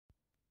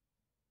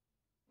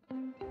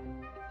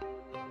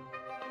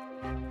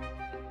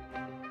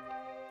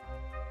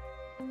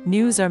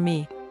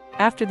NewsRme.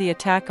 After the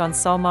attack on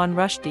Salman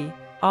Rushdie,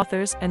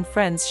 authors and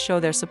friends show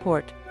their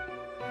support.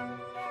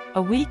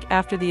 A week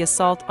after the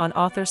assault on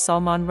author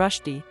Salman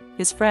Rushdie,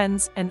 his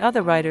friends and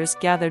other writers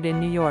gathered in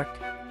New York.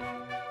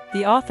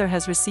 The author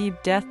has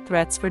received death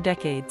threats for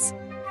decades.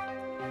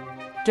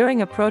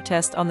 During a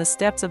protest on the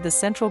steps of the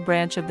Central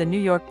Branch of the New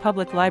York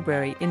Public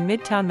Library in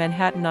Midtown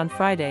Manhattan on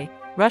Friday,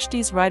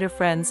 Rushdie's writer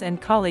friends and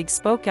colleagues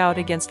spoke out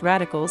against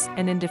radicals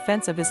and in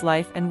defense of his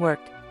life and work.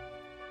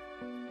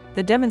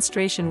 The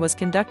demonstration was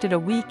conducted a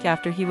week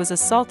after he was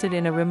assaulted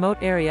in a remote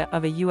area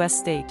of a U.S.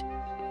 state.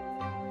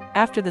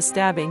 After the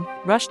stabbing,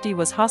 Rushdie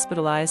was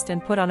hospitalized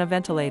and put on a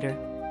ventilator.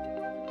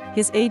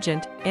 His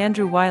agent,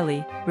 Andrew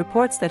Wylie,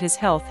 reports that his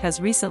health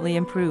has recently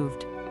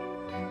improved.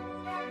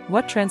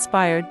 What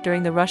transpired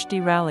during the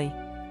Rushdie rally?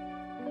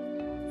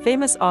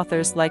 Famous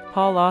authors like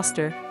Paul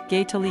Auster,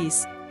 Gay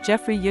Talese,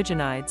 Jeffrey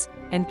Eugenides,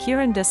 and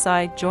Kiran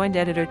Desai joined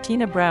editor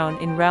Tina Brown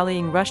in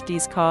rallying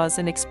Rushdie's cause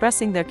and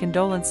expressing their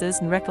condolences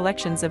and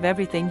recollections of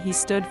everything he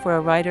stood for, a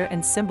writer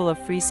and symbol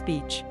of free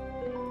speech.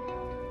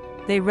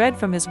 They read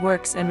from his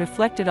works and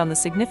reflected on the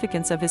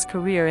significance of his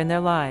career in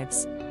their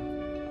lives.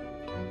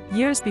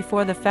 Years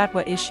before the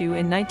fatwa issue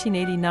in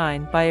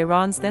 1989 by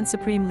Iran's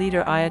then-supreme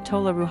leader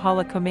Ayatollah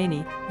Ruhollah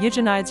Khomeini,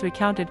 Eugenides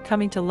recounted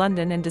coming to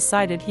London and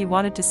decided he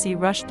wanted to see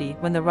Rushdie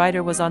when the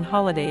writer was on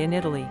holiday in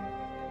Italy.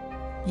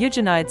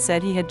 Eugenides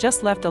said he had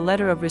just left a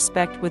letter of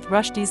respect with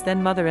Rushdie's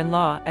then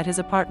mother-in-law at his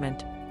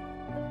apartment.